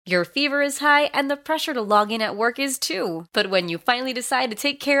Your fever is high and the pressure to log in at work is too. But when you finally decide to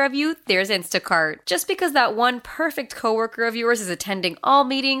take care of you, there's Instacart. Just because that one perfect coworker of yours is attending all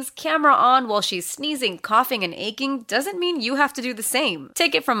meetings, camera on while she's sneezing, coughing, and aching, doesn't mean you have to do the same.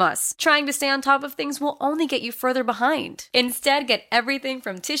 Take it from us. Trying to stay on top of things will only get you further behind. Instead, get everything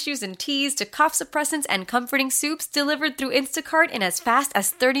from tissues and teas to cough suppressants and comforting soups delivered through Instacart in as fast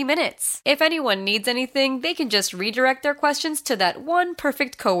as 30 minutes. If anyone needs anything, they can just redirect their questions to that one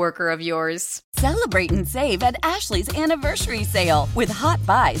perfect coworker of yours. Celebrate and save at Ashley's Anniversary Sale. With Hot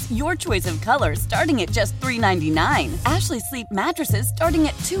Buys, your choice of colors starting at just $3.99. Ashley Sleep mattresses starting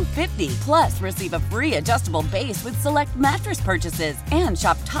at $2.50. Plus, receive a free adjustable base with select mattress purchases. And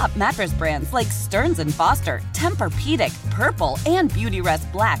shop top mattress brands like Stearns & Foster, Tempur-Pedic, Purple, and Beautyrest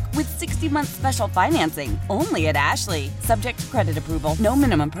Black with 60-month special financing. Only at Ashley. Subject to credit approval. No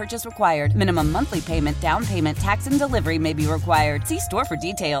minimum purchase required. Minimum monthly payment, down payment, tax, and delivery may be required. See store for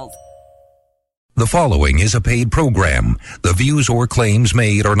details. The following is a paid program. The views or claims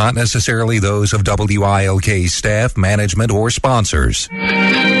made are not necessarily those of WILK staff, management, or sponsors.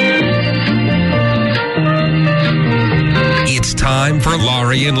 It's time for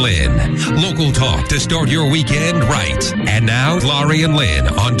Laurie and Lynn. Local talk to start your weekend right. And now, Laurie and Lynn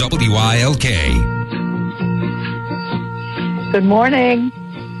on WILK. Good morning.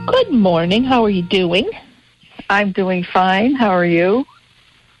 Good morning. How are you doing? I'm doing fine. How are you?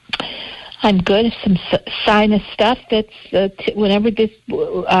 I'm good. Some sinus stuff. That's whenever this.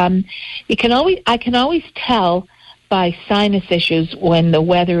 I can always tell by sinus issues when the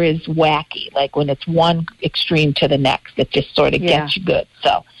weather is wacky, like when it's one extreme to the next. It just sort of gets you good.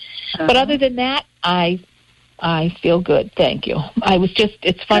 So, but other than that, I feel good. Thank you.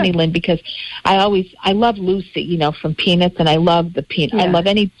 It's funny, Lynn, because I love Lucy, from Peanuts, and I love the peanut. Yeah. I love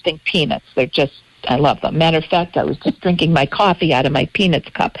anything Peanuts. I love them. Matter of fact, I was just drinking my coffee out of my Peanuts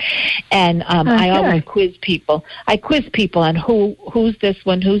cup, and I always quiz people. I quiz people on who's this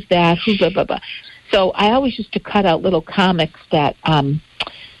one, who's that, who blah blah blah. So I always used to cut out little comics that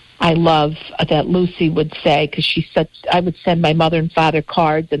I love that Lucy would say, because I would send my mother and father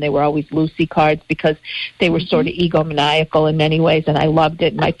cards, and they were always Lucy cards because they were sort of egomaniacal in many ways, and I loved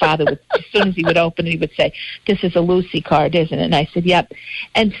it. And my father would, as soon as he would open it, he would say, "This is a Lucy card, isn't it?" And I said, "Yep."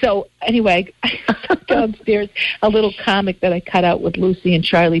 And so anyway, I saw downstairs a little comic that I cut out with Lucy and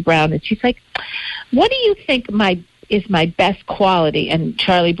Charlie Brown, and she's like, "What do you think is my best quality?" And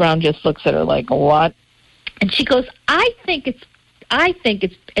Charlie Brown just looks at her like, "What?" And she goes, I think it's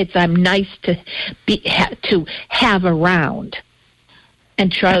I'm nice to have around."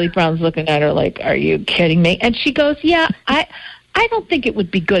 And Charlie Brown's looking at her like, "Are you kidding me?" And she goes, "Yeah, I don't think it would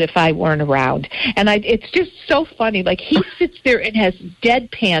be good if I weren't around." And it's just so funny. Like, he sits there and has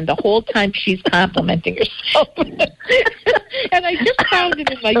deadpan the whole time she's complimenting herself. And I just found it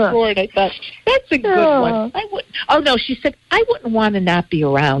in my drawer, and I thought, that's a good one. Oh no, she said, "I wouldn't want to not be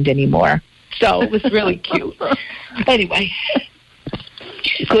around anymore." So it was really cute. Anyway.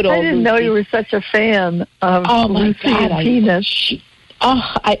 Good old I didn't know you were such a fan of Lucy and Peanuts.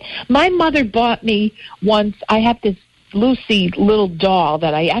 My mother bought me once. I have this Lucy little doll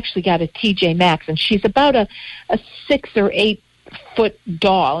that I actually got at TJ Maxx, and she's about a 6 or 8 foot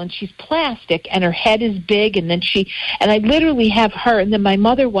doll, and she's plastic, and her head is big, and I literally have her. And then my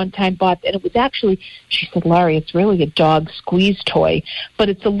mother one time bought, and it was actually, she said, "Laurie, it's really a dog squeeze toy, but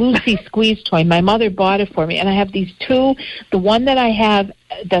it's a Lucy squeeze toy." My mother bought it for me, and I have these two. The one that I have,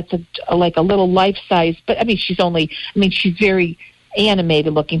 that's like a little life size, but she's very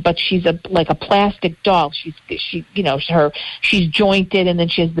animated looking, but she's like a plastic doll. She's jointed, and then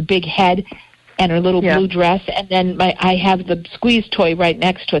she has the big head and her little blue dress, and then I have the squeeze toy right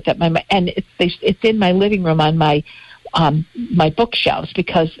next to it and it's in my living room on my bookshelves,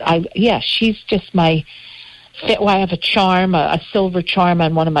 because she's just my. Well, I have a charm, a silver charm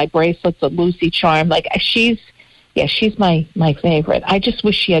on one of my bracelets, a Lucy charm. Like, she's my favorite. I just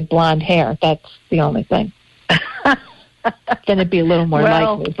wish she had blonde hair. That's the only thing. Then it'd be a little more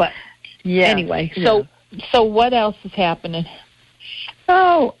likely. But anyway, so what else is happening?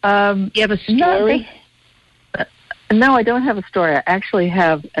 Oh, you have a story? No, I don't have a story. I actually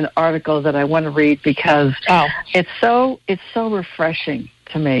have an article that I want to read because it's so refreshing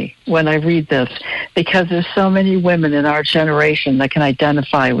to me when I read this, because there's so many women in our generation that can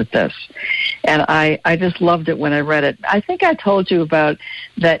identify with this. And I just loved it when I read it. I think I told you about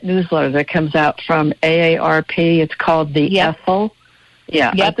that newsletter that comes out from AARP. It's called The Ethel.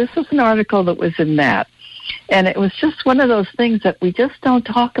 Yeah, this was an article that was in that. And it was just one of those things that we just don't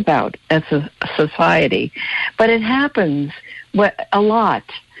talk about as a society. But it happens a lot.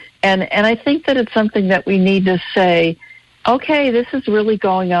 And I think that it's something that we need to say, okay, this is really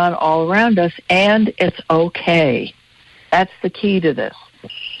going on all around us, and it's okay. That's the key to this.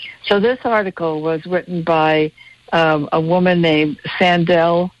 So this article was written by a woman named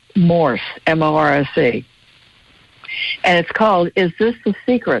Sandell Morse, Morse. And it's called, Is This the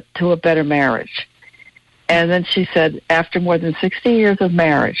Secret to a Better Marriage? And then she said, after more than 60 years of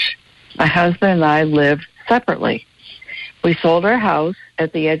marriage, my husband and I lived separately. We sold our house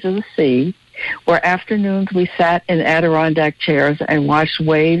at the edge of the sea, where afternoons we sat in Adirondack chairs and watched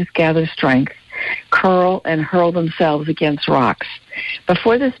waves gather strength, curl and hurl themselves against rocks.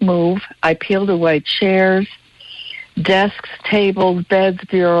 Before this move, I peeled away chairs, desks, tables, beds,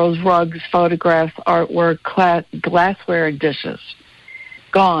 bureaus, rugs, photographs, artwork, glassware, and dishes.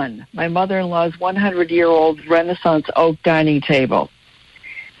 Gone. My mother-in-law's 100-year-old Renaissance oak dining table.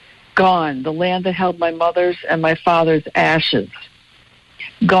 Gone. The land that held my mother's and my father's ashes.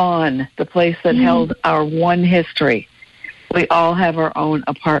 Gone. The place that held our one history. We all have our own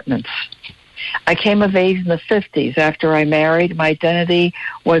apartments. I came of age in the 50s. After I married, my identity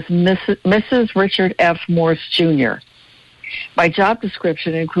was Mrs. Richard F. Morse, Jr. My job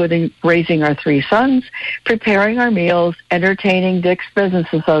description included raising our 3 sons, preparing our meals, entertaining Dick's business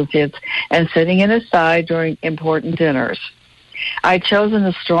associates, and sitting in his side during important dinners. I'd chosen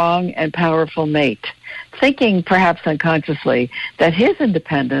a strong and powerful mate, thinking, perhaps unconsciously, that his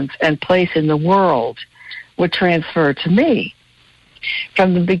independence and place in the world would transfer to me.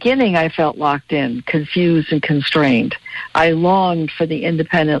 From the beginning, I felt locked in, confused, and constrained. I longed for the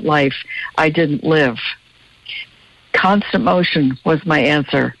independent life I didn't live. Constant motion was my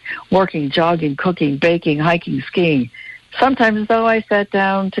answer. Working, jogging, cooking, baking, hiking, skiing. Sometimes, though, I sat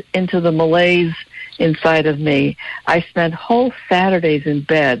down into the malaise inside of me. I spent whole Saturdays in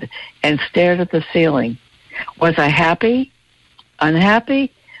bed and stared at the ceiling. Was I happy?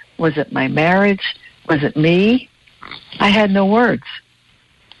 Unhappy? Was it my marriage? Was it me? I had no words.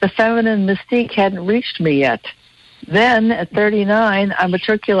 The feminine mystique hadn't reached me yet. Then, at 39, I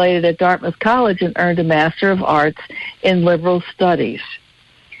matriculated at Dartmouth College and earned a Master of Arts in Liberal Studies.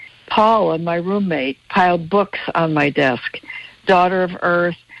 Paula, my roommate, piled books on my desk. Daughter of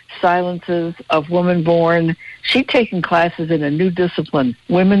Earth, Silences of Woman Born. She'd taken classes in a new discipline,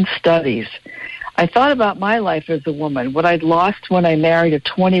 Women's Studies. I thought about my life as a woman, what I'd lost when I married at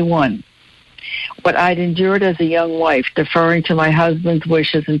 21. What I'd endured as a young wife, deferring to my husband's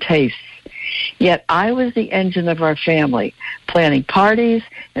wishes and tastes. Yet I was the engine of our family, planning parties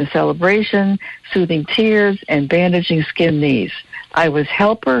and celebration, soothing tears and bandaging skinned knees. I was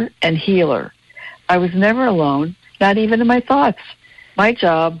helper and healer. I was never alone, not even in my thoughts. My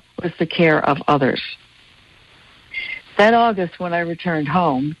job was the care of others. That August, when I returned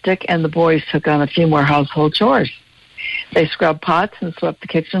home, Dick and the boys took on a few more household chores. They scrubbed pots and swept the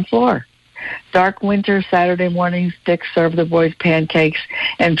kitchen floor. Dark winter Saturday mornings, Dick served the boys pancakes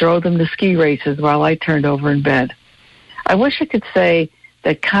and drove them to ski races while I turned over in bed. I wish I could say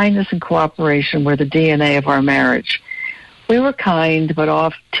that kindness and cooperation were the DNA of our marriage. We were kind,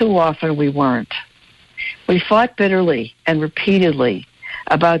 but too often we weren't. We fought bitterly and repeatedly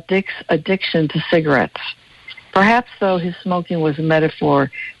about Dick's addiction to cigarettes. Perhaps, though, his smoking was a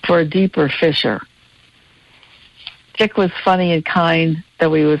metaphor for a deeper fissure. Dick was funny and kind,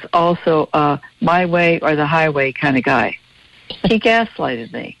 though he was also a my way or the highway kind of guy. He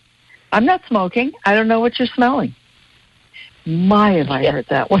gaslighted me. I'm not smoking. I don't know what you're smelling. My, have I heard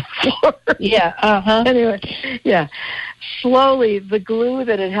that one before. Anyway, slowly, the glue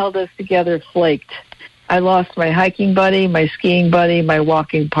that had held us together flaked. I lost my hiking buddy, my skiing buddy, my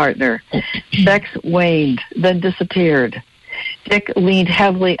walking partner. Sex waned, then disappeared. Dick leaned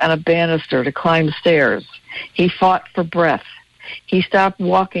heavily on a banister to climb stairs. He fought for breath. He stopped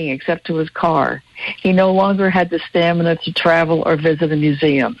walking except to his car. He no longer had the stamina to travel or visit a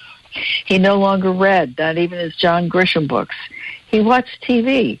museum. He no longer read, not even his John Grisham books. He watched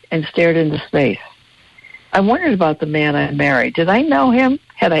TV and stared into space. I wondered about the man I married. Did I know him?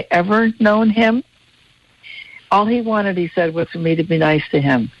 Had I ever known him? All he wanted, he said, was for me to be nice to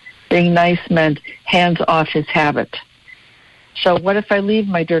him. Being nice meant hands off his habit. So what if I leave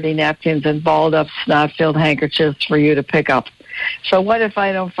my dirty napkins and balled-up, snot-filled handkerchiefs for you to pick up? So what if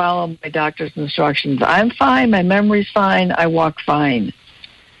I don't follow my doctor's instructions? I'm fine. My memory's fine. I walk fine.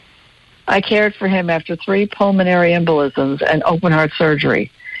 I cared for him after 3 pulmonary embolisms and open-heart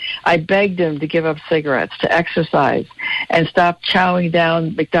surgery. I begged him to give up cigarettes, to exercise, and stop chowing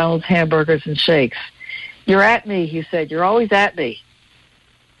down McDonald's hamburgers and shakes. You're at me, he said. You're always at me.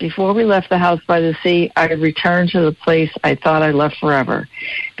 Before we left the house by the sea, I returned to the place I thought I left forever.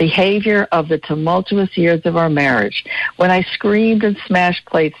 Behavior of the tumultuous years of our marriage, when I screamed and smashed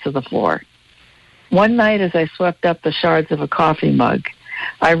plates to the floor. One night as I swept up the shards of a coffee mug,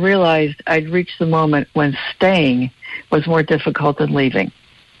 I realized I'd reached the moment when staying was more difficult than leaving.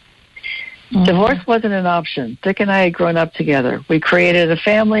 Mm-hmm. Divorce wasn't an option. Dick and I had grown up together. We created a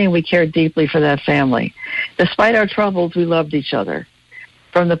family, and we cared deeply for that family. Despite our troubles, we loved each other.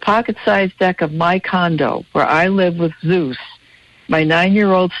 From the pocket-sized deck of my condo, where I live with Zeus, my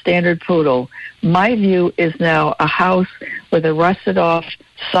 9-year-old standard poodle, my view is now a house with a rusted-off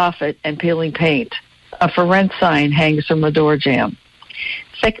soffit and peeling paint. A for rent sign hangs from the door jamb.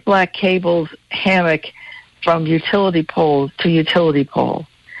 Thick black cables hammock from utility pole to utility pole.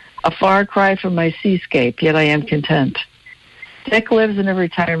 A far cry from my seascape, yet I am content. Dick lives in a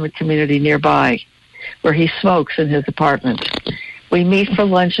retirement community nearby, where he smokes in his apartment. We meet for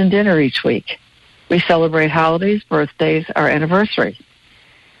lunch and dinner each week. We celebrate holidays, birthdays, our anniversary.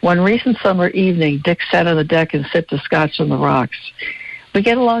 One recent summer evening, Dick sat on the deck and sipped a scotch on the rocks. We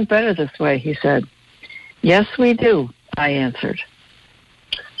get along better this way, he said. Yes, we do, I answered.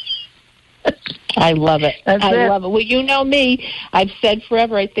 I love it. I love it. Well, you know me. I've said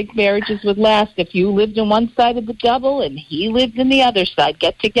forever, I think marriages would last if you lived on one side of the double and he lived on the other side.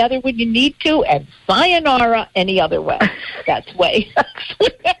 Get together when you need to, and sayonara any other way. That's way.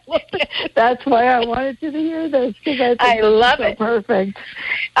 That's why I wanted you to hear this, because I love it. So perfect.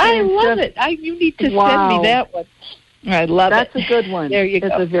 I love it. You need to send me that one. I love it. That's a good one. There you go.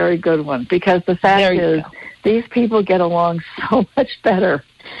 It's a very good one, because the fact is, these people get along so much better.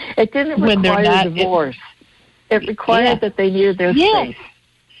 It didn't require divorce. It required that they needed their space.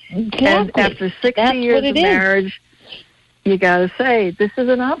 Exactly. And after 60 years of marriage, you got to say, this is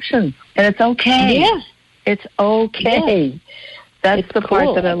an option. And it's okay. Yeah. It's okay. Yeah. That's the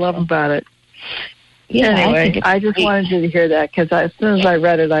part that I love about it. Yeah, anyway, I just wanted you to hear that, because as soon as I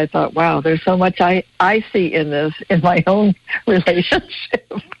read it, I thought, wow, there's so much I see in this in my own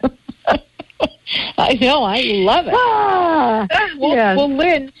relationship. I know. I love it. Well,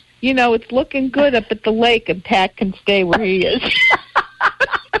 Lynn, it's looking good up at the lake, and Pat can stay where he is.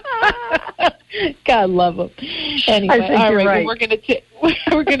 God love him. Anyway, all right. Well,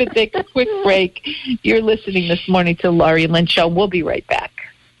 we're going to take a quick break. You're listening this morning to Laurie Lynn Show. We'll be right back.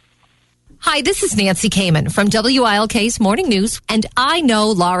 Hi, this is Nancy Kamen from WILK's Morning News, and I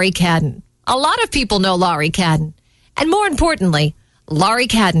know Laurie Cadden. A lot of people know Laurie Cadden. And more importantly, Laurie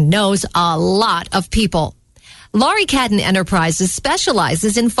Cadden knows a lot of people. Laurie Cadden Enterprises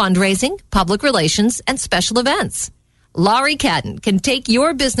specializes in fundraising, public relations, and special events. Laurie Cadden can take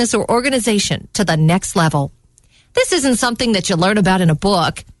your business or organization to the next level. This isn't something that you learn about in a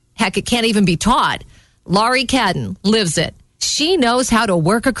book. Heck, it can't even be taught. Laurie Cadden lives it. She knows how to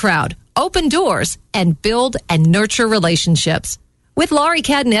work a crowd, open doors, and build and nurture relationships. With Laurie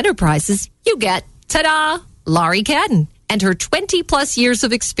Cadden Enterprises, you get, ta-da, Laurie Cadden and her 20-plus years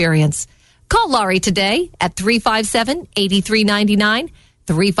of experience. Call Laurie today at 357-8399,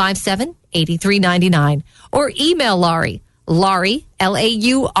 357-8399, or email Laurie, Laurie,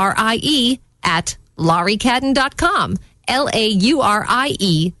 Laurie, at lauriecadden.com,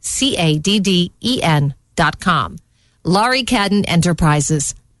 lauriecadden.com. Laurie Cadden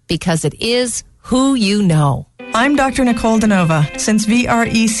Enterprises, because it is who you know. I'm Dr. Nicole DeNova. Since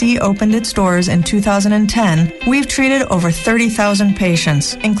VREC opened its doors in 2010, we've treated over 30,000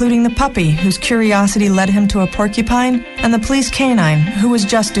 patients, including the puppy whose curiosity led him to a porcupine, and the police canine who was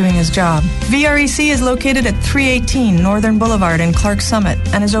just doing his job. VREC is located at 318 Northern Boulevard in Clark Summit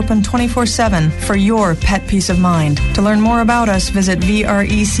and is open 24/7 for your pet peace of mind. To learn more about us, visit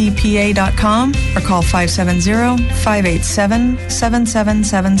VRECPA.com or call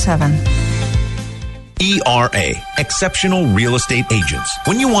 570-587-7777. ERA, Exceptional Real Estate Agents.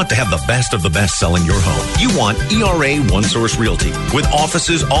 When you want to have the best of the best selling your home, you want ERA One Source Realty. With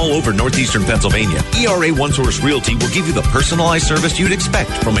offices all over northeastern Pennsylvania, ERA One Source Realty will give you the personalized service you'd expect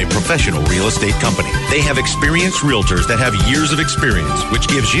from a professional real estate company. They have experienced realtors that have years of experience, which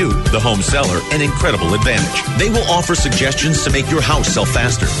gives you, the home seller, an incredible advantage. They will offer suggestions to make your house sell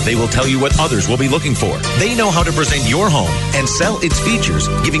faster. They will tell you what others will be looking for. They know how to present your home and sell its features,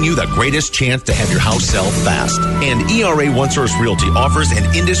 giving you the greatest chance to have your house sell fast. And ERA One Source Realty offers an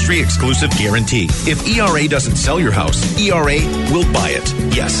industry-exclusive guarantee. If ERA doesn't sell your house, ERA will buy it.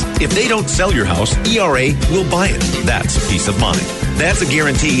 Yes, if they don't sell your house, ERA will buy it. That's peace of mind. That's a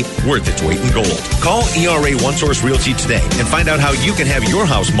guarantee worth its weight in gold. Call ERA One Source Realty today and find out how you can have your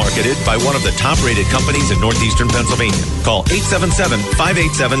house marketed by one of the top-rated companies in northeastern Pennsylvania. Call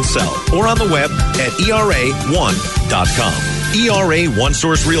 877-587-SELL or on the web at ERA1.com. ERA One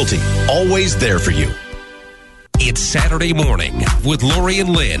Source Realty, always there for you. It's Saturday morning with Laurie and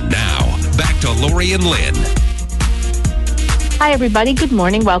Lynn. Now, back to Laurie and Lynn. Hi, everybody. Good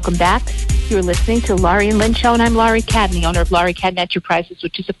morning. Welcome back. You're listening to Laurie Lynn Show, and I'm Laurie Cadden, the owner of Laurie Cadden Enterprises,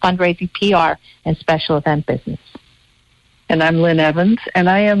 which is a fundraising, PR, and special event business. And I'm Lynn Evans, and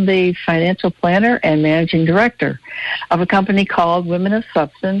I am the financial planner and managing director of a company called Women of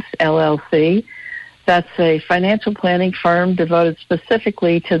Substance, LLC. That's a financial planning firm devoted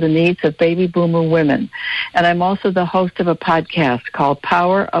specifically to the needs of baby boomer women. And I'm also the host of a podcast called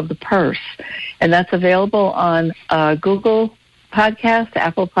Power of the Purse, and that's available on Google Podcast,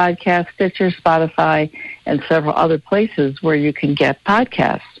 Apple Podcast, Stitcher, Spotify, and several other places where you can get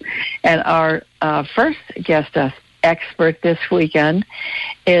podcasts. And our first guest expert this weekend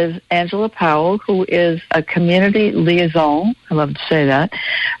is Angela Powell, who is a community liaison, I love to say that,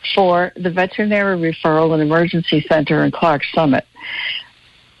 for the Veterinary Referral and Emergency Center in Clark Summit.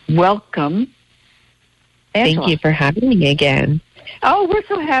 Welcome, Angela. Thank you for having me again. Oh, we're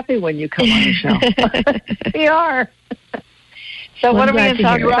so happy when you come on the show. We are. So what are we going to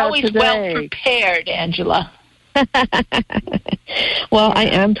talk You're about always today? well prepared, Angela. Well, I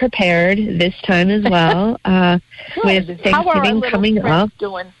am prepared this time as well. With Thanksgiving coming up.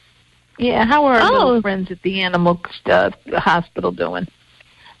 Doing? Yeah, how are our little friends at the animal hospital doing?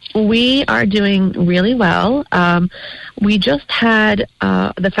 We are doing really well. We just had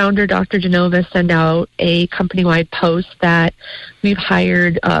the founder, Dr. Genova, send out a company-wide post that we've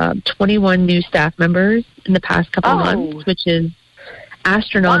hired 21 new staff members in the past couple of months, which is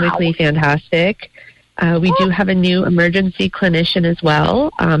astronomically fantastic. We do have a new emergency clinician as well,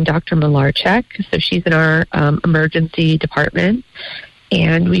 Dr. Malarchek. So she's in our emergency department.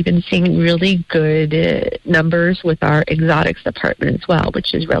 And we've been seeing really good numbers with our exotics department as well,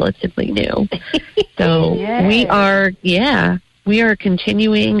 which is relatively new. So we are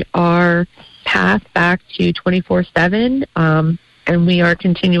continuing our path back to 24/7, and we are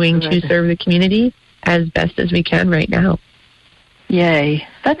continuing to serve the community as best as we can right now. Yay.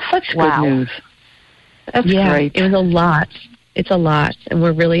 That's such good news. That's great. It was a lot. It's a lot, and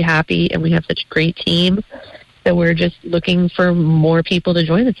we're really happy, and we have such a great team. So we're just looking for more people to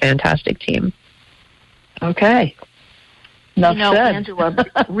join the fantastic team. Okay. Enough said. Angela,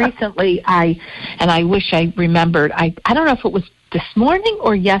 recently I wish I remembered, I don't know if it was this morning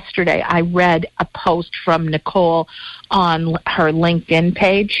or yesterday, I read a post from Nicole on her LinkedIn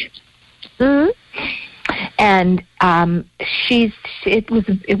page. Mm-hmm. And it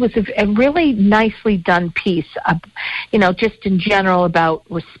was a really nicely done piece, just in general about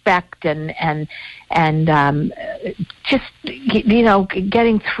respect and just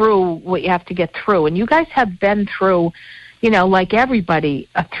getting through what you have to get through. And you guys have been through, like everybody,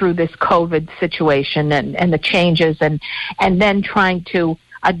 through this COVID situation and the changes and then trying to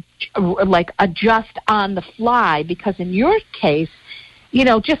adjust on the fly, because in your case,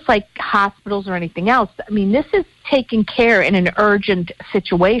 just like hospitals or anything else, I mean, this is taking care in an urgent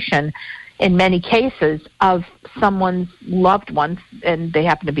situation in many cases of someone's loved ones, and they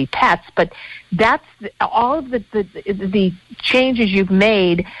happen to be pets. But that's all of the changes you've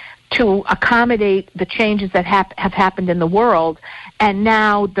made to accommodate the changes that have happened in the world, and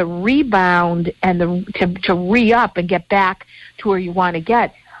now the rebound and to re-up and get back to where you want to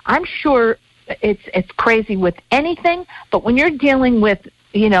get. I'm sure it's crazy with anything, but when you're dealing with,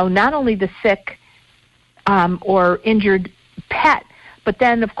 not only the sick or injured pet, but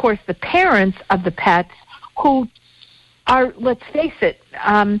then, of course, the parents of the pets who are, let's face it,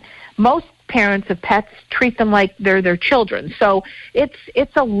 most parents of pets treat them like they're their children. So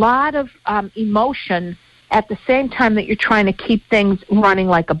it's a lot of emotion at the same time that you're trying to keep things running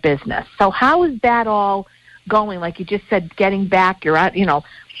like a business. So how is that all going? Like you just said, getting back, you're at,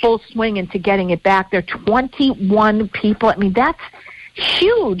 full swing into getting it back. There are 21 people. I mean, that's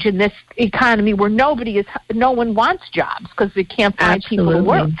huge in this economy where no one wants jobs because they can't find people to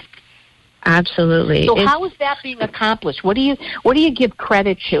work. Absolutely. So how is that being accomplished? What do you give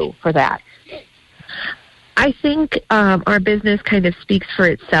credit to for that? I think our business kind of speaks for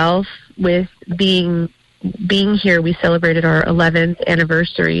itself with being here. We celebrated our 11th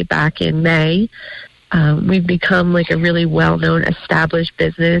anniversary back in May. We've become like a really well-known, established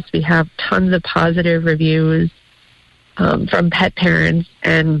business. We have tons of positive reviews from pet parents,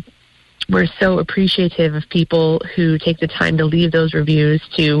 and we're so appreciative of people who take the time to leave those reviews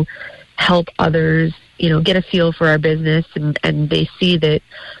to help others, get a feel for our business, and they see that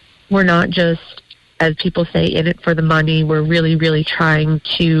we're not just, as people say, in it for the money. We're really, really trying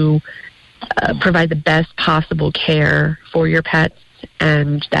to provide the best possible care for your pets,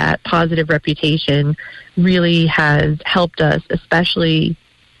 and that positive reputation really has helped us, especially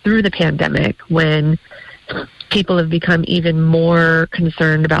through the pandemic when people have become even more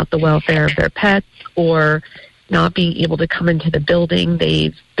concerned about the welfare of their pets, or not being able to come into the building,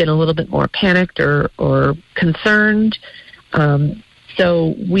 they've been a little bit more panicked or concerned.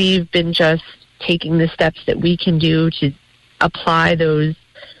 So we've been just taking the steps that we can do to apply those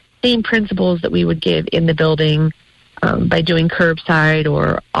same principles that we would give in the building by doing curbside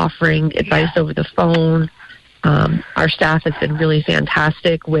or offering advice over the phone. Our staff has been really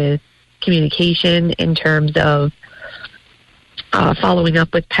fantastic with communication in terms of following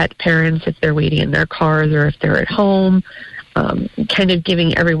up with pet parents if they're waiting in their cars or if they're at home, kind of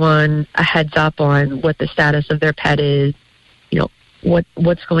giving everyone a heads up on what the status of their pet is,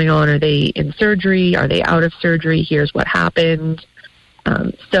 what's going on. Are they in surgery? Are they out of surgery? Here's what happened.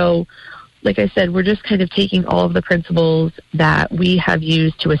 So, like I said, we're just kind of taking all of the principles that we have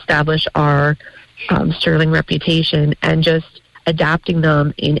used to establish our sterling reputation and just adapting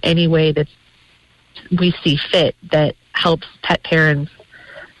them in any way that we see fit that helps pet parents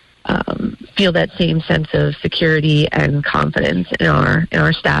feel that same sense of security and confidence in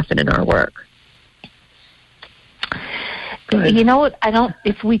our staff and in our work. Good. You know what?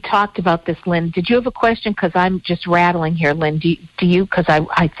 If we talked about this, Lynn, did you have a question? Because I'm just rattling here, Lynn. Do you? Because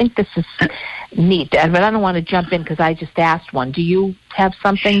I think this is neat, but I don't want to jump in because I just asked one. Do you have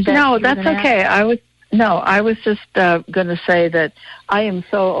something? No, that's okay. I was just going to say that I am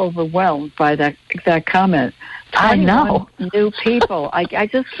so overwhelmed by that comment. I know. New people. I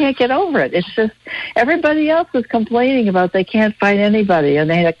just can't get over it. It's just everybody else is complaining about they can't find anybody, and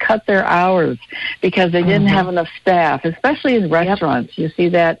they had to cut their hours because they didn't have enough staff, especially in restaurants. You see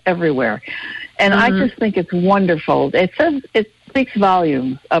that everywhere. And I just think it's wonderful. It speaks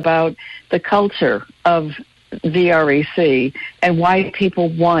volumes about the culture of VREC and why people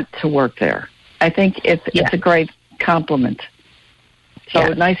want to work there. I think it's a great compliment. So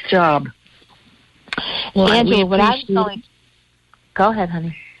nice job. Well, Angela, go ahead,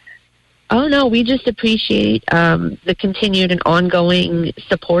 honey. Oh, no, we just appreciate the continued and ongoing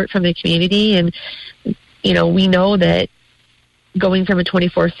support from the community. And, we know that going from a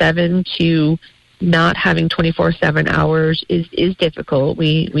 24/7 to not having 24/7 hours is difficult.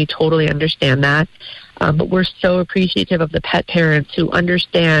 We totally understand that. But we're so appreciative of the pet parents who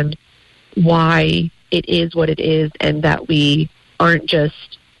understand why it is what it is and that we aren't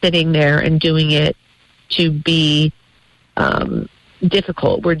just sitting there and doing it to be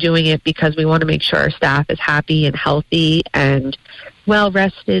difficult. We're doing it because we want to make sure our staff is happy and healthy and well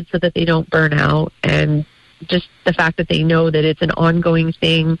rested so that they don't burn out, and just the fact that they know that it's an ongoing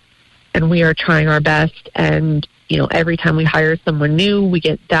thing and we are trying our best. And every time we hire someone new, we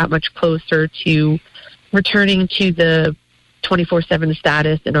get that much closer to returning to the 24/7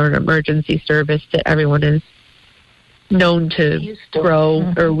 status in our emergency service that everyone is known to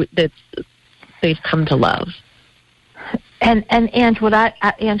grow or that they've come to love. And Angela,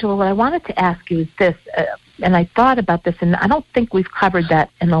 what I wanted to ask you is this, and I thought about this, and I don't think we've covered that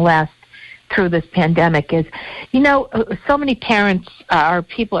through this pandemic, is, so many parents or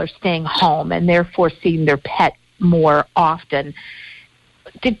people are staying home and therefore seeing their pet more often.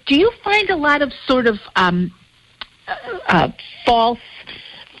 Do you find a lot of sort of false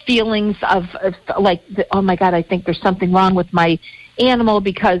feelings of like, oh my God, I think there's something wrong with my animal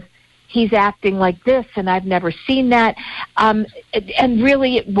because he's acting like this and I've never seen that. And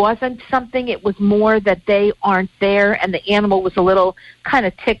really it wasn't something, it was more that they aren't there and the animal was a little kind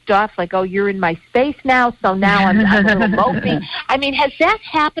of ticked off, like, oh, you're in my space now, so now I'm a little mopey. I mean, has that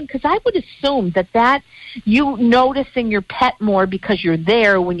happened? Because I would assume that you noticing your pet more because you're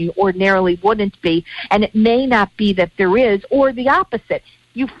there when you ordinarily wouldn't be, and it may not be that there is, or the opposite.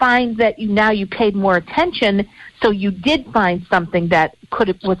 You find that you paid more attention, so you did find something that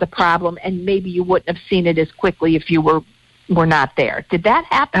was a problem, and maybe you wouldn't have seen it as quickly if you were not there. Did that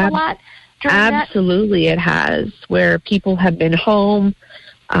happen a lot during Absolutely, it has, where people have been home,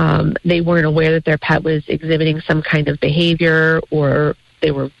 they weren't aware that their pet was exhibiting some kind of behavior, or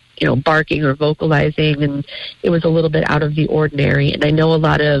they were barking or vocalizing, and it was a little bit out of the ordinary. And I know a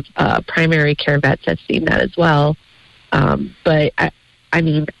lot of primary care vets have seen that as well. But I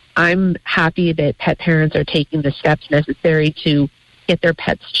mean, I'm happy that pet parents are taking the steps necessary to get their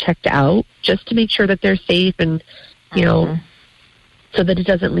pets checked out just to make sure that they're safe and, so that it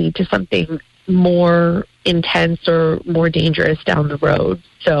doesn't lead to something more intense or more dangerous down the road.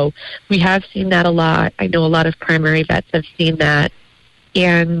 So we have seen that a lot. I know a lot of primary vets have seen that.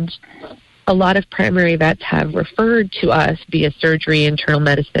 And a lot of primary vets have referred to us via surgery, internal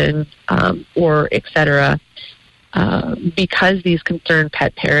medicine, or et cetera, because these concerned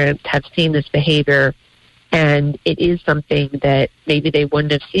pet parents have seen this behavior, and it is something that maybe they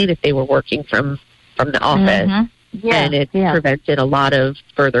wouldn't have seen if they were working from the office, and it prevented a lot of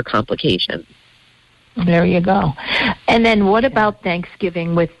further complications. There you go. And then what about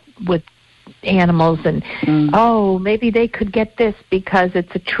Thanksgiving with animals and maybe they could get this because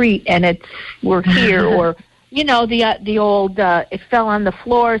it's a treat and we're here, or the old it fell on the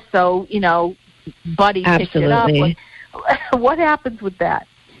floor, so Buddy picked it up. What happens with that?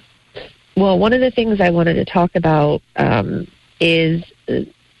 Well, one of the things I wanted to talk about is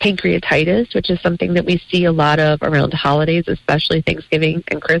pancreatitis, which is something that we see a lot of around holidays, especially Thanksgiving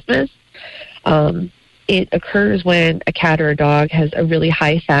and Christmas. It occurs when a cat or a dog has a really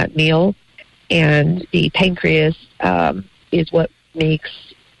high-fat meal, and the pancreas is what makes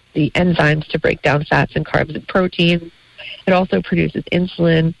the enzymes to break down fats and carbs and proteins. It also produces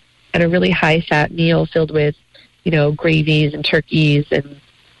insulin, and a really high-fat meal filled with, gravies and turkeys and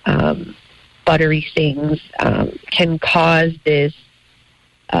buttery things can cause this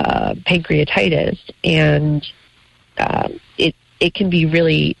pancreatitis, and it can be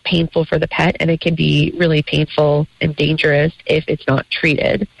really painful for the pet, and it can be really painful and dangerous if it's not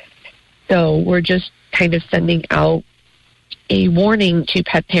treated. So we're just kind of sending out a warning to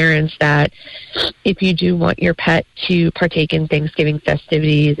pet parents that if you do want your pet to partake in Thanksgiving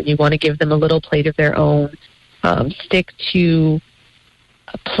festivities and you want to give them a little plate of their own, stick to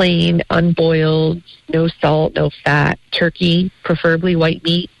a plain, unboiled, no salt, no fat turkey, preferably white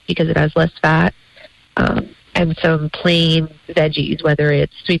meat because it has less fat, and some plain veggies, whether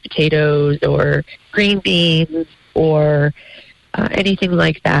it's sweet potatoes or green beans or anything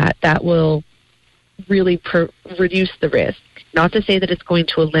like that, that will really reduce the risk. Not to say that it's going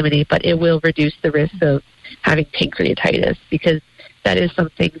to eliminate, but it will reduce the risk of having pancreatitis, because that is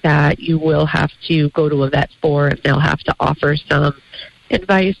something that you will have to go to a vet for, and they'll have to offer some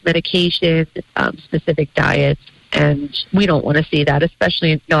advice, medication, specific diets, and we don't want to see that,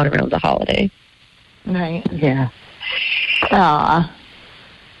 especially not around the holiday. Right. Yeah.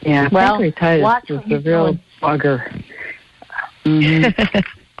 Yeah. Well, pancreatitis is a real bugger. Mm-hmm.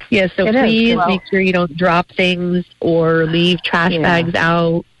 Yeah, so please make sure you don't drop things or leave trash bags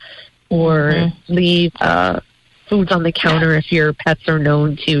out or leave foods on the counter if your pets are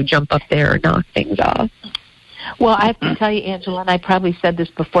known to jump up there or knock things off. Well, I have to tell you, Angela, and I probably said this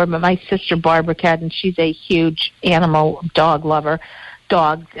before, but my sister Barbara Cadden, she's a huge dog lover,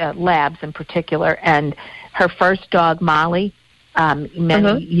 labs in particular, and her first dog, Molly,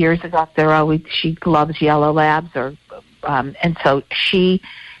 many years ago, she loves yellow labs, and so she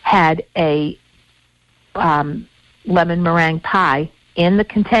had a lemon meringue pie in the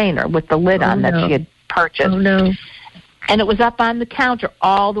container with the lid on that she had purchased. Oh, no. And it was up on the counter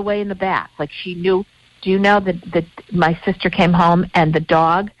all the way in the back. Like, she knew. Do you know that my sister came home and the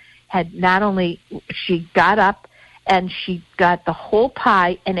dog had not only, she got up and she got the whole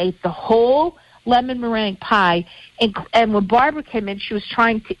pie and ate the whole lemon meringue pie, and when Barbara came in, she was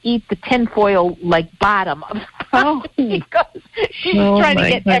trying to eat the tinfoil bottom of the pie because she was trying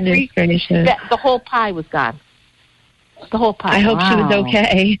to get the whole pie was gone. The whole pie. I hope she was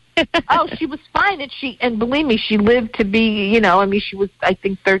okay. Oh, she was fine, and believe me, she lived to be, she was, I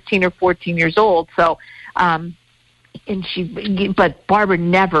think, 13 or 14 years old. So, but Barbara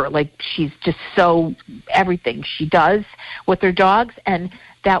never, she's just so, everything she does with her dogs, and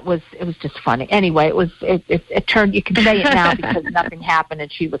it was just funny. Anyway, it turned, you can say it now because nothing happened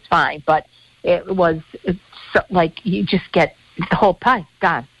and she was fine, but it's you just get the whole pie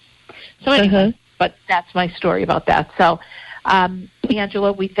gone. So anyway, but that's my story about that. So,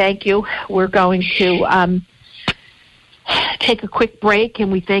 Angela, we thank you. We're going to take a quick break,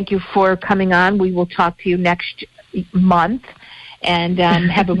 and we thank you for coming on. We will talk to you next month, and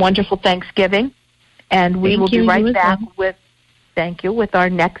have a wonderful Thanksgiving. And we will be right back with our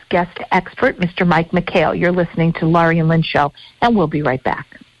next guest expert, Mr. Mike McHale. You're listening to Laurie and Lynn Show, and we'll be right back.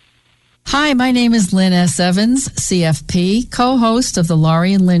 Hi, my name is Lynn S. Evans, CFP, co-host of the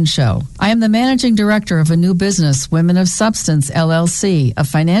Laurie and Lynn Show. I am the managing director of a new business, Women of Substance, LLC, a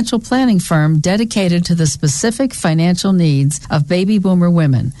financial planning firm dedicated to the specific financial needs of baby boomer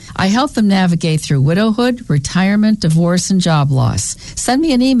women. I help them navigate through widowhood, retirement, divorce, and job loss. Send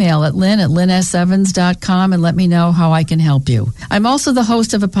me an email at lynn@lynnsevans.com and let me know how I can help you. I'm also the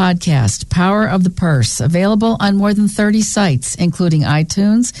host of a podcast, Power of the Purse, available on more than 30 sites, including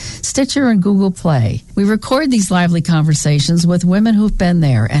iTunes, Stitcher, and Google Play. We record these lively conversations with women who've been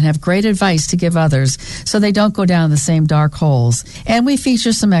there and have great advice to give others so they don't go down the same dark holes. And we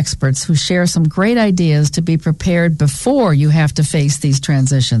feature some experts who share some great ideas to be prepared before you have to face these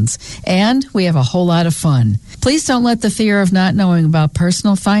transitions. And we have a whole lot of fun. Please don't let the fear of not knowing about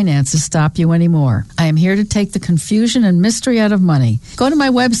personal finances stop you anymore. I am here to take the confusion and mystery out of money. Go to my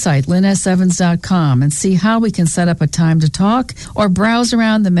website, lynnsevans.com, and see how we can set up a time to talk or browse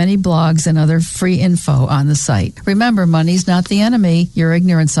around the many blogs blogs, and other free info on the site. Remember, money's not the enemy. Your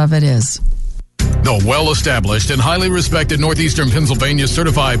ignorance of it is. The well-established and highly respected Northeastern Pennsylvania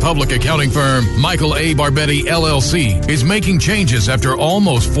certified public accounting firm Michael A. Barbetti, LLC, is making changes after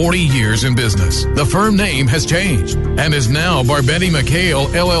almost 40 years in business. The firm name has changed and is now Barbetti McHale,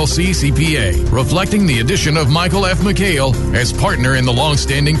 LLC CPA, reflecting the addition of Michael F. McHale as partner in the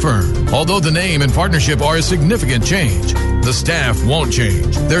long-standing firm. Although the name and partnership are a significant change, the staff won't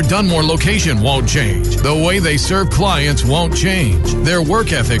change. Their Dunmore location won't change. The way they serve clients won't change. Their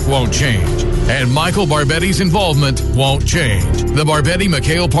work ethic won't change. And Michael Barbetti's involvement won't change. The Barbetti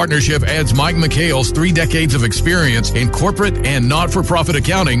McHale partnership adds Mike McHale's 3 decades of experience in corporate and not-for-profit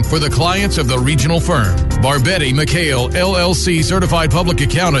accounting for the clients of the regional firm. Barbetti McHale LLC certified public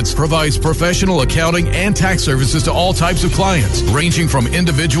accountants provides professional accounting and tax services to all types of clients, ranging from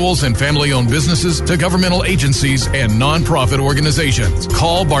individuals and family-owned businesses to governmental agencies and non-profit organizations.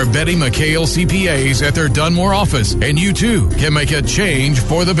 Call Barbetti McHale CPAs at their Dunmore office, and you too can make a change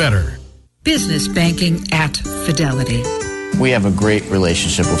for the better. Business banking at Fidelity. We have a great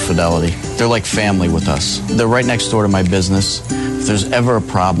relationship with Fidelity. They're like family with us. They're right next door to my business. If there's ever a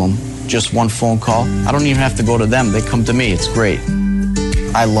problem, just one phone call, I don't even have to go to them. They come to me. It's great.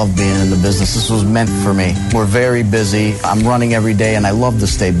 I love being in the business. This was meant for me. We're very busy. I'm running every day, and I love to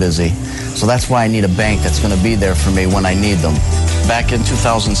stay busy. So that's why I need a bank that's going to be there for me when I need them. Back in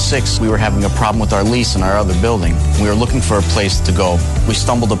 2006, we were having a problem with our lease in our other building. We were looking for a place to go. We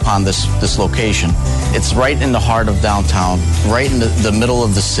stumbled upon this location. It's right in the heart of downtown, right in the middle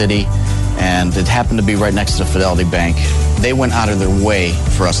of the city, and it happened to be right next to Fidelity Bank. They went out of their way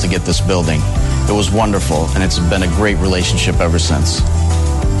for us to get this building. It was wonderful, and it's been a great relationship ever since.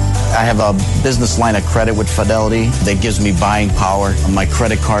 I have a business line of credit with Fidelity that gives me buying power. My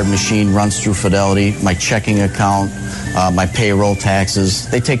credit card machine runs through Fidelity, my checking account, my payroll, taxes.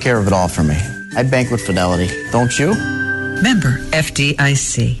 They take care of it all for me. I bank with Fidelity. Don't you? Member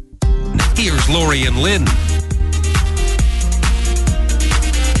FDIC. Here's Laurie and Lynn.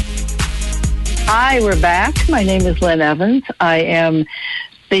 Hi, we're back. My name is Lynn Evans. I am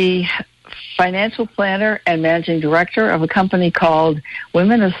the financial planner and managing director of a company called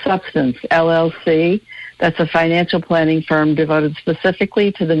Women of Substance, LLC. That's a financial planning firm devoted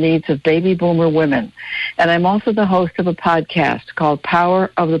specifically to the needs of baby boomer women. And I'm also the host of a podcast called Power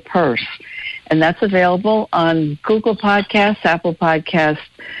of the Purse. And that's available on Google Podcasts, Apple Podcasts,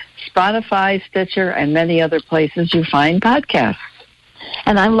 Spotify, Stitcher, and many other places you find podcasts.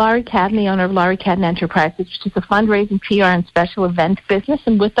 And I'm Laurie Cadden, the owner of Laurie Cadden Enterprises, which is a fundraising, PR, and special events business.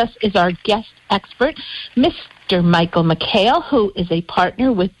 And with us is our guest expert, Mr. Michael McHale, who is a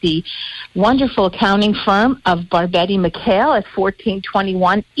partner with the wonderful accounting firm of Barbetti McHale at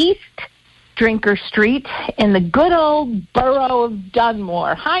 1421 East Drinker Street in the good old borough of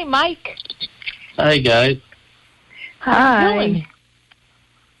Dunmore. Hi, Mike. Hi, guys. How are you doing?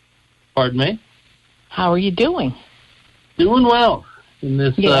 Pardon me? How are you doing? Doing well. In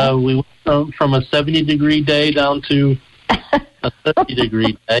this, we went from a 70-degree day down to a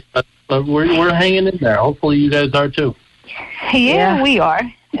 30-degree day, but we're hanging in there. Hopefully, you guys are too. Yeah, we are.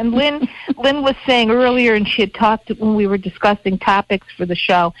 And Lynn was saying earlier, and she had talked when we were discussing topics for the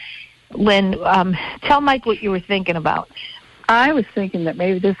show. Lynn, tell Mike what you were thinking about. I was thinking that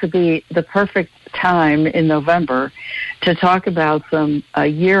maybe this would be the perfect time in November to talk about some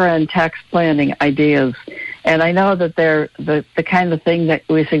year-end tax planning ideas. And I know that they're the kind of thing that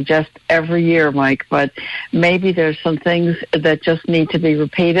we suggest every year, Mike, but maybe there's some things that just need to be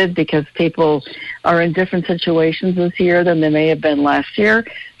repeated because people are in different situations this year than they may have been last year.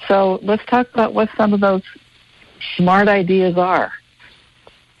 So let's talk about what some of those smart ideas are.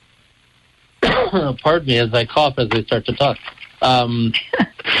 Pardon me as I cough as I start to talk.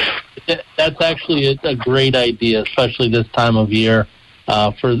 That's actually a great idea, especially this time of year.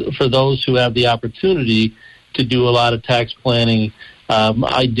 For those who have the opportunity to do a lot of tax planning,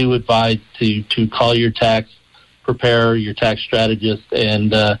 I do advise to call your tax preparer, your tax strategist,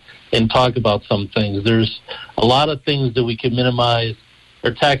 and talk about some things. There's a lot of things that we can minimize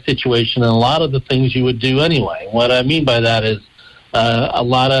our tax situation, and a lot of the things you would do anyway. What I mean by that is a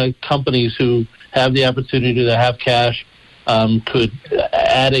lot of companies who have the opportunity to have cash could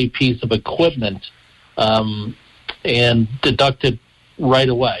add a piece of equipment and deduct it right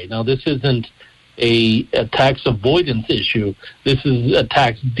away. Now, this isn't a tax avoidance issue. This is a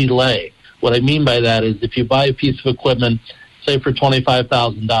tax delay. What I mean by that is if you buy a piece of equipment, say for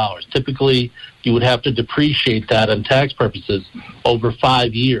 $25,000, typically you would have to depreciate that on tax purposes over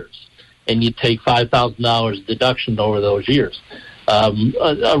 5 years, and you take $5,000 deduction over those years.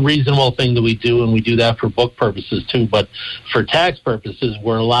 a reasonable thing that we do, and we do that for book purposes too. But for tax purposes,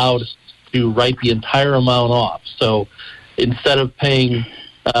 we're allowed to write the entire amount off. So instead of paying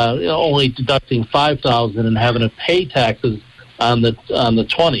only deducting $5,000 and having to pay taxes on the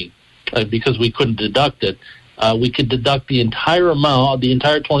 20 because we couldn't deduct it, we could deduct the entire amount, the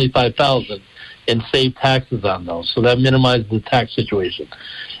entire $25,000, and save taxes on those. So that minimizes the tax situation.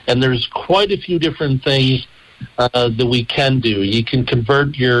 And there's quite a few different things that we can do. You can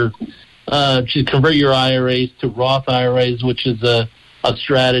convert your IRAs to Roth IRAs, which is a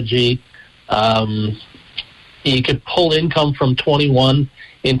strategy. You could pull income from 21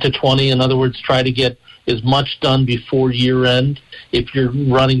 into 20. In other words, try to get as much done before year end. If you're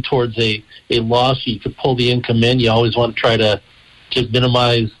running towards a loss, you could pull the income in. You always want to try to just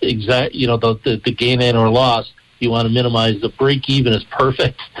minimize the gain and or loss. You want to minimize the break even is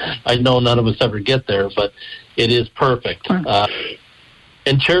perfect. I know none of us ever get there, but it is perfect.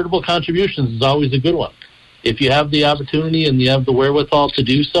 And charitable contributions is always a good one. If you have the opportunity and you have the wherewithal to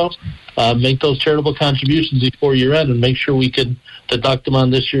do so, make those charitable contributions before year end and make sure we can deduct them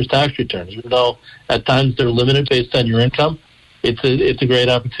on this year's tax return. Even though at times they're limited based on your income, it's a great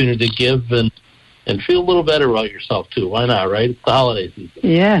opportunity to give and feel a little better about yourself too. Why not, right? It's the holiday season.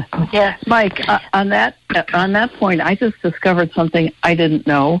 Yeah. Mike, on that point, I just discovered something I didn't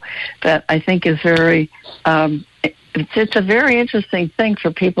know that I think is very, it's a very interesting thing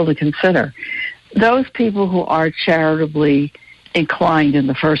for people to consider. Those people who are charitably inclined in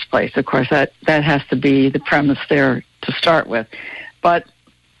the first place, of course, that has to be the premise there to start with. But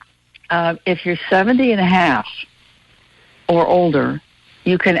if you're 70 and a half or older,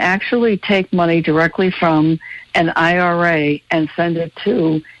 you can actually take money directly from an IRA and send it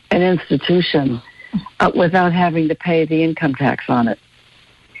to an institution without having to pay the income tax on it.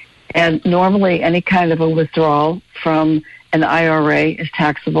 And normally any kind of a withdrawal from an IRA is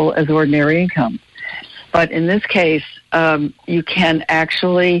taxable as ordinary income. But in this case, you can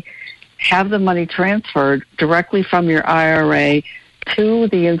actually have the money transferred directly from your IRA to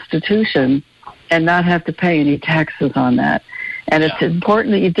the institution and not have to pay any taxes on that. And it's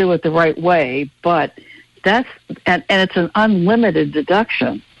important that you do it the right way, but and it's an unlimited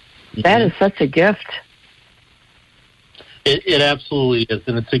deduction. Mm-hmm. That is such a gift. It absolutely is,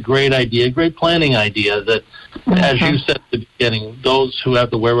 and it's a great idea, a great planning idea that, as you said at the beginning, those who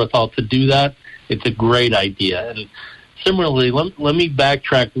have the wherewithal to do that, it's a great idea. And similarly, let me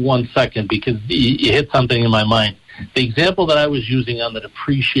backtrack 1 second because you hit something in my mind. The example that I was using on the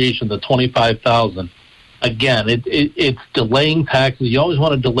depreciation, the $25,000, again, it's delaying taxes. You always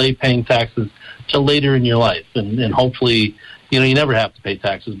want to delay paying taxes till later in your life, and hopefully, you never have to pay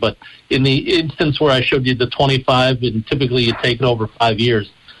taxes. But in the instance where I showed you the 25, and typically you take it over 5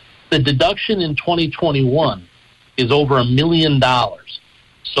 years, the deduction in 2021 is over $1 million.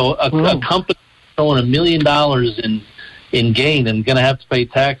 So a company throwing $1 million in gain and going to have to pay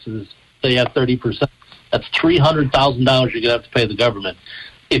taxes, say at 30%, that's $300,000 you're going to have to pay the government.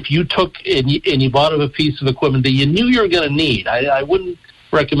 If you took and you bought a piece of equipment that you knew you were going to need, I wouldn't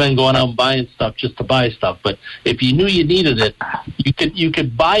recommend going out and buying stuff just to buy stuff. But if you knew you needed it, you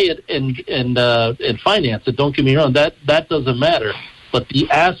could buy it and finance it. Don't get me wrong, that doesn't matter. But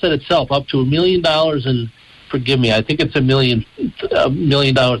the asset itself, up to $1 million, and forgive me, I think it's $1 million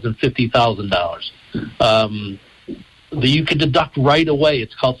and $50,000. That you could deduct right away.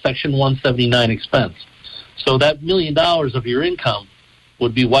 It's called Section 179 expense. So that $1 million of your income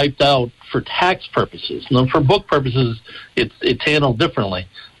would be wiped out for tax purposes. Now, for book purposes, it's handled differently.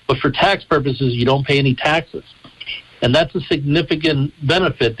 But for tax purposes, you don't pay any taxes. And that's a significant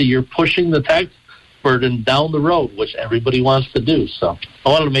benefit that you're pushing the tax burden down the road, which everybody wants to do. So I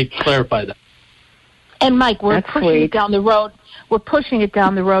wanted to clarify that. And, Mike, we're pushing it down the road. We're pushing it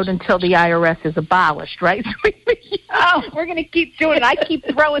down the road until the IRS is abolished, right? We're going to keep doing it. I keep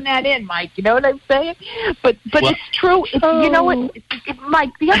throwing that in, Mike. You know what I'm saying? But it's true. You know what, Mike,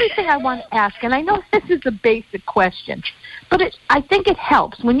 the other thing I want to ask, and I know this is a basic question, but I think it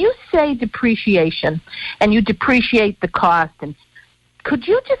helps. When you say depreciation and you depreciate the cost, and could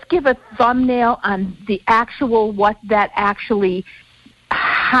you just give a thumbnail on the actual, what that actually,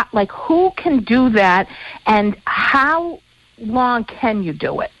 like who can do that and how long can you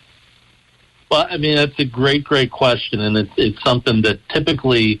do it? Well, I mean, that's a great question, and it's something that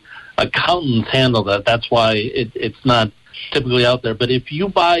typically accountants handle that. That's why it's not typically out there. But if you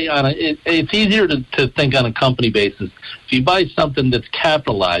buy it's easier to think on a company basis. If you buy something that's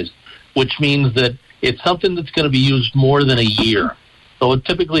capitalized, which means that it's something that's going to be used more than a year. So it's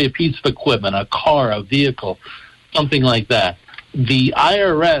typically a piece of equipment, a car, a vehicle, something like that. The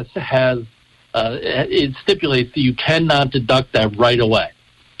IRS has it stipulates that you cannot deduct that right away.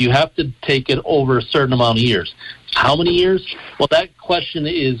 You have to take it over a certain amount of years. How many years? Well, that question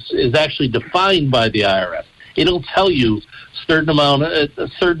is actually defined by the IRS. It'll tell you a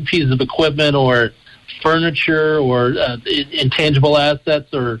certain piece of equipment or furniture or intangible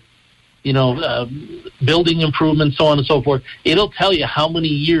assets or building improvements, so on and so forth. It'll tell you how many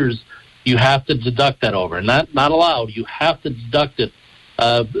years you have to deduct that over. Not allowed. You have to deduct it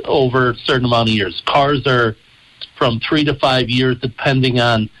over a certain amount of years. Cars are from 3 to 5 years, depending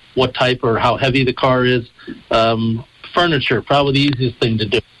on what type or how heavy the car is. Furniture, probably the easiest thing to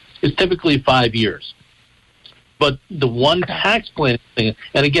do, is typically 5 years. But the one tax planning thing,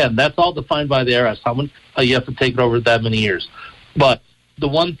 and again, that's all defined by the IRS, how you have to take it over that many years. But the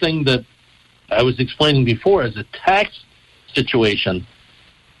one thing that I was explaining before is a tax situation.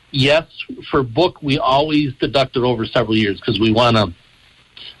 Yes, for book, we always deduct it over several years because we want to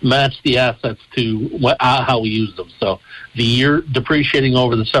match the assets to how we use them. So the year depreciating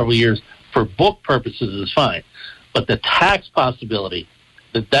over the several years for book purposes is fine. But the tax possibility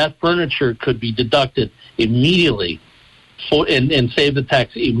that furniture could be deducted immediately and save the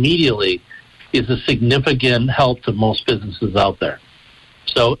tax immediately is a significant help to most businesses out there.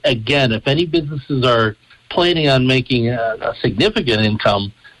 So again, if any businesses are planning on making a significant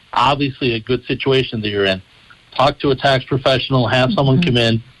income, obviously a good situation that you're in, talk to a tax professional, have someone come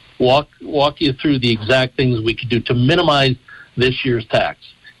in, walk you through the exact things we could do to minimize this year's tax.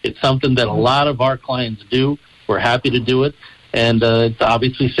 It's something that a lot of our clients do. We're happy to do it, and it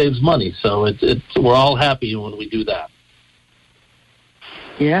obviously saves money. So we're all happy when we do that.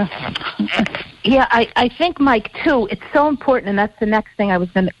 Yeah. Yeah, I think, Mike, too, it's so important, and that's the next thing I was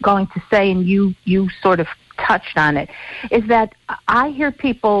going to say, and you sort of touched on it, is that I hear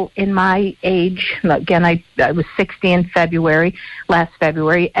people in my age, again, I was 60 in last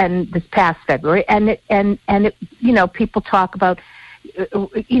February, and this past February, and it, people talk about,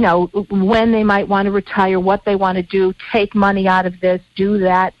 when they might want to retire, what they want to do, take money out of this, do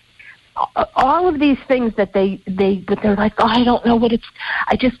that. All of these things that but they're like, I don't know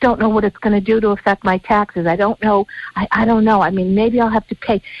I just don't know what it's going to do to affect my taxes. I don't know. I don't know. I mean, maybe I'll have to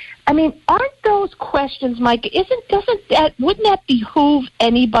pay. I mean, aren't those questions, Mike, wouldn't that behoove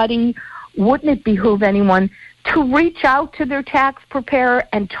anybody? Wouldn't it behoove anyone to reach out to their tax preparer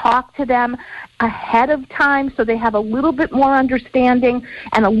and talk to them ahead of time so they have a little bit more understanding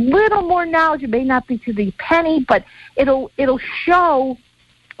and a little more knowledge? It may not be to the penny, but it'll show,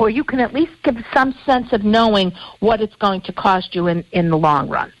 or you can at least give some sense of knowing what it's going to cost you in the long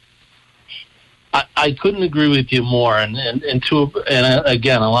run. I couldn't agree with you more. And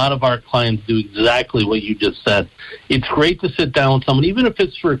again, a lot of our clients do exactly what you just said. It's great to sit down with someone, even if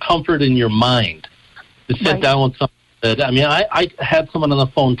it's for comfort in your mind, to sit down with someone. I had someone on the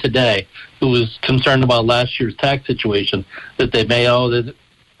phone today who was concerned about last year's tax situation that they may owe. And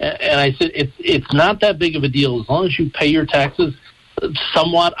I said, it's not that big of a deal as long as you pay your taxes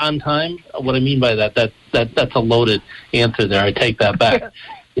somewhat on time. What I mean by that's a loaded answer there. I take that back.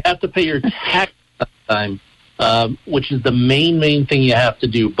 You have to pay your tax on time, which is the main thing you have to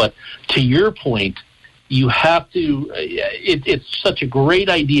do. But to your point, you have to, it's such a great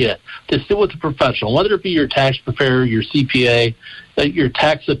idea to sit with a professional, whether it be your tax preparer, your CPA, your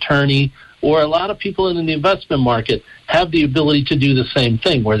tax attorney, or a lot of people in the investment market have the ability to do the same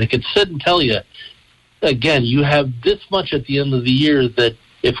thing, where they could sit and tell you, again, you have this much at the end of the year that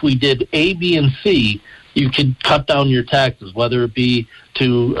if we did A, B, and C, you could cut down your taxes, whether it be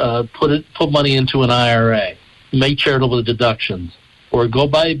to put money into an IRA, make charitable deductions, or go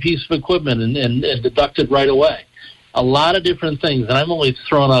buy a piece of equipment and deduct it right away. A lot of different things, and I'm only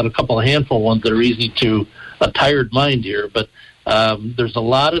throwing out a handful of ones that are easy to a tired mind here, but there's a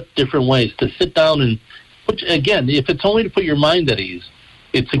lot of different ways to sit down and, again, if it's only to put your mind at ease,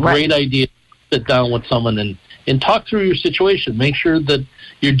 it's a great idea to sit down with someone and talk through your situation. Make sure that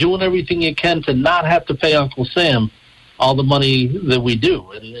you're doing everything you can to not have to pay Uncle Sam all the money that we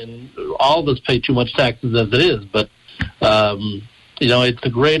do. And all of us pay too much taxes as it is, but it's a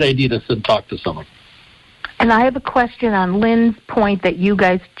great idea to sit and talk to someone. And I have a question on Lynn's point that you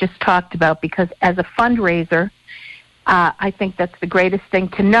guys just talked about, because as a fundraiser, I think that's the greatest thing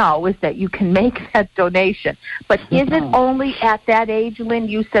to know, is that you can make that donation. But is it only at that age, Lynn?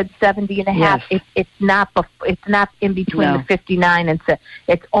 You said 70 and a half. Yes. It's not in between the 59 and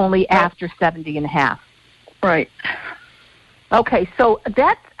it's only after 70 and a half. Right. Okay, so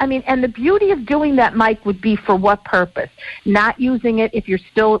and the beauty of doing that, Mike, would be for what purpose? Not using it if you're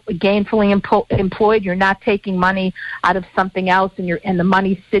still gainfully employed, you're not taking money out of something else, and the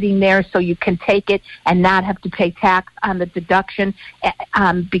money's sitting there, so you can take it and not have to pay tax on the deduction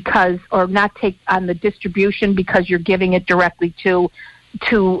or not take on the distribution because you're giving it directly to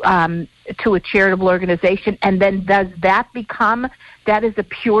a charitable organization. And then does that is a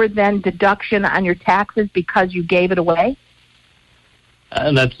pure then deduction on your taxes because you gave it away?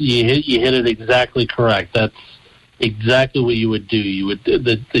 And that's you hit it exactly correct. That's exactly what you would do.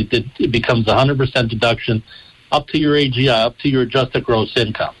 It becomes 100% deduction up to your AGI, up to your adjusted gross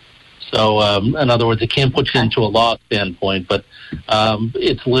income. So, in other words, it can't put you into a loss standpoint, but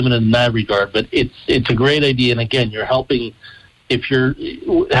it's limited in that regard. But it's a great idea, and again, you're helping. If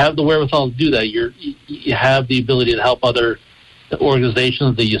you have the wherewithal to do that, you have the ability to help other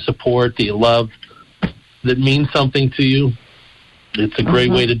organizations that you support, that you love, that mean something to you. It's a great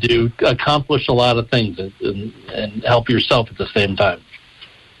way to accomplish a lot of things and help yourself at the same time.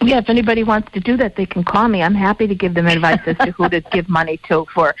 Yeah, if anybody wants to do that, they can call me. I'm happy to give them advice as to who to give money to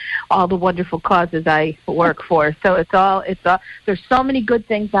for all the wonderful causes I work for. So it's all. There's so many good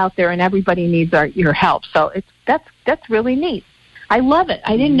things out there, and everybody needs your help. So that's really neat. I love it.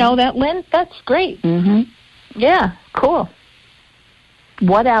 I didn't know that, Lynn. That's great. Mm-hmm. Yeah, cool.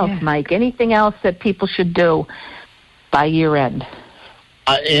 What else, Mike? Anything else that people should do by year end?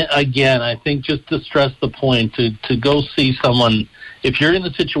 Again, I think just to stress the point, to go see someone, if you're in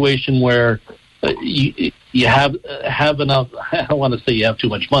a situation where you have enough, I don't want to say you have too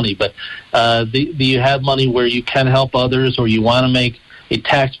much money, but you have money where you can help others, or you want to make a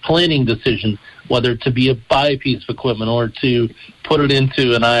tax planning decision, whether to buy a piece of equipment or to put it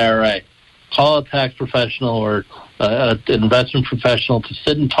into an IRA, call a tax professional or an investment professional to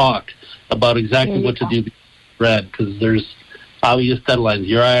sit and talk about exactly what to do because there's obvious deadlines.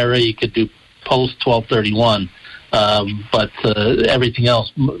 Your IRA you could do post 12/31, but everything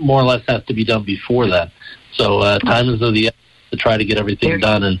else more or less has to be done before that. So time is of the essence to try to get everything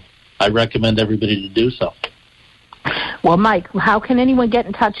done, and I recommend everybody to do so. Well, Mike, how can anyone get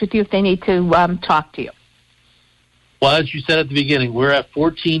in touch with you if they need to talk to you? Well, as you said at the beginning, we're at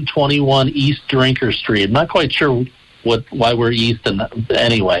 1421 East Drinker Street. I'm not quite sure why we're east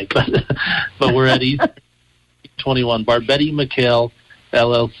anyway, but we're at East 21, Barbetti McHale,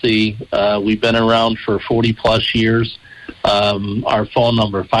 LLC. We've been around for 40-plus years. Our phone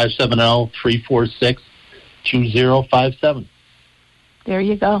number, 570-346-2057. There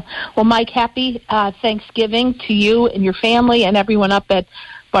you go. Well, Mike, happy Thanksgiving to you and your family and everyone up at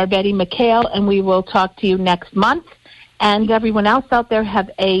Barbetti McHale, and we will talk to you next month. And everyone else out there,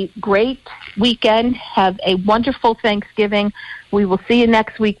 have a great weekend. Have a wonderful Thanksgiving. We will see you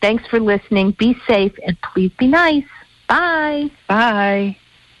next week. Thanks for listening. Be safe, and please be nice. Bye. Bye.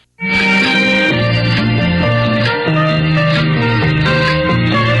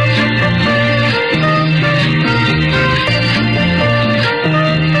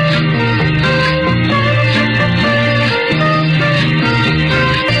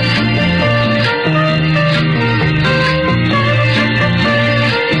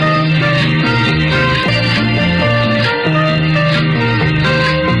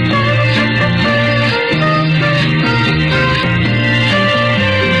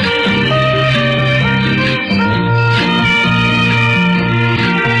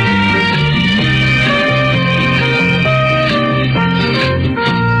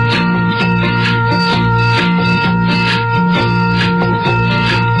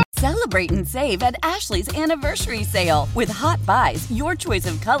 Celebrate and save at Ashley's Anniversary Sale. With Hot Buys, your choice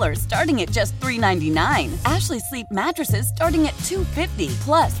of colors starting at just $3.99. Ashley Sleep mattresses starting at $2.50.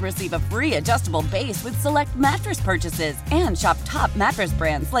 Plus, receive a free adjustable base with select mattress purchases. And shop top mattress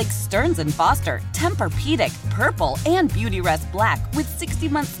brands like Stearns & Foster, Tempur-Pedic, Purple, and Beautyrest Black with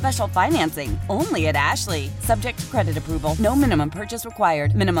 60-month special financing. Only at Ashley. Subject to credit approval. No minimum purchase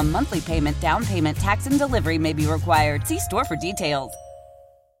required. Minimum monthly payment, down payment, tax, and delivery may be required. See store for details.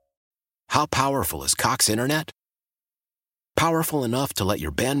 How powerful is Cox Internet? Powerful enough to let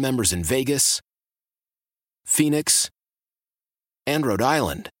your band members in Vegas, Phoenix, and Rhode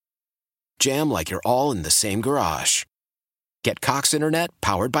Island jam like you're all in the same garage. Get Cox Internet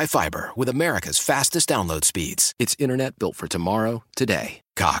powered by fiber with America's fastest download speeds. It's internet built for tomorrow, today.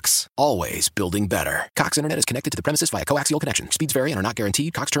 Cox, always building better. Cox Internet is connected to the premises via coaxial connection. Speeds vary and are not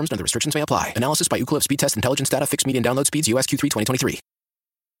guaranteed. Cox terms and other restrictions may apply. Analysis by Ookla of Speed Test Intelligence Data. Fixed median download speeds. US Q3 2023.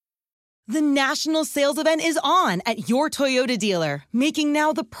 The national sales event is on at your Toyota dealer, making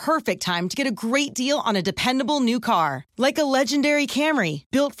now the perfect time to get a great deal on a dependable new car. Like a legendary Camry,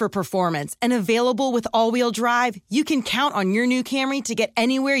 built for performance and available with all-wheel drive, you can count on your new Camry to get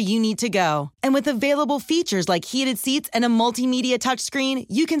anywhere you need to go. And with available features like heated seats and a multimedia touchscreen,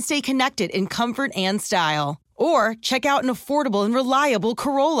 you can stay connected in comfort and style. Or check out an affordable and reliable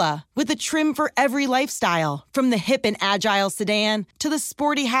Corolla with a trim for every lifestyle, from the hip and agile sedan to the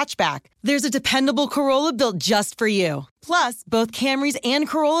sporty hatchback. There's a dependable Corolla built just for you. Plus, both Camrys and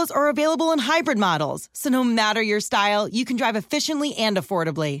Corollas are available in hybrid models, so no matter your style, you can drive efficiently and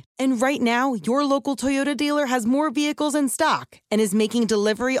affordably. And right now, your local Toyota dealer has more vehicles in stock and is making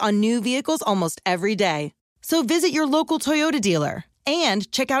delivery on new vehicles almost every day. So visit your local Toyota dealer.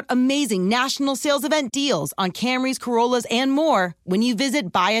 And check out amazing national sales event deals on Camrys, Corollas, and more when you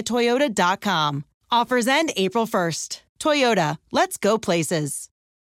visit buyatoyota.com. Offers end April 1st. Toyota, let's go places.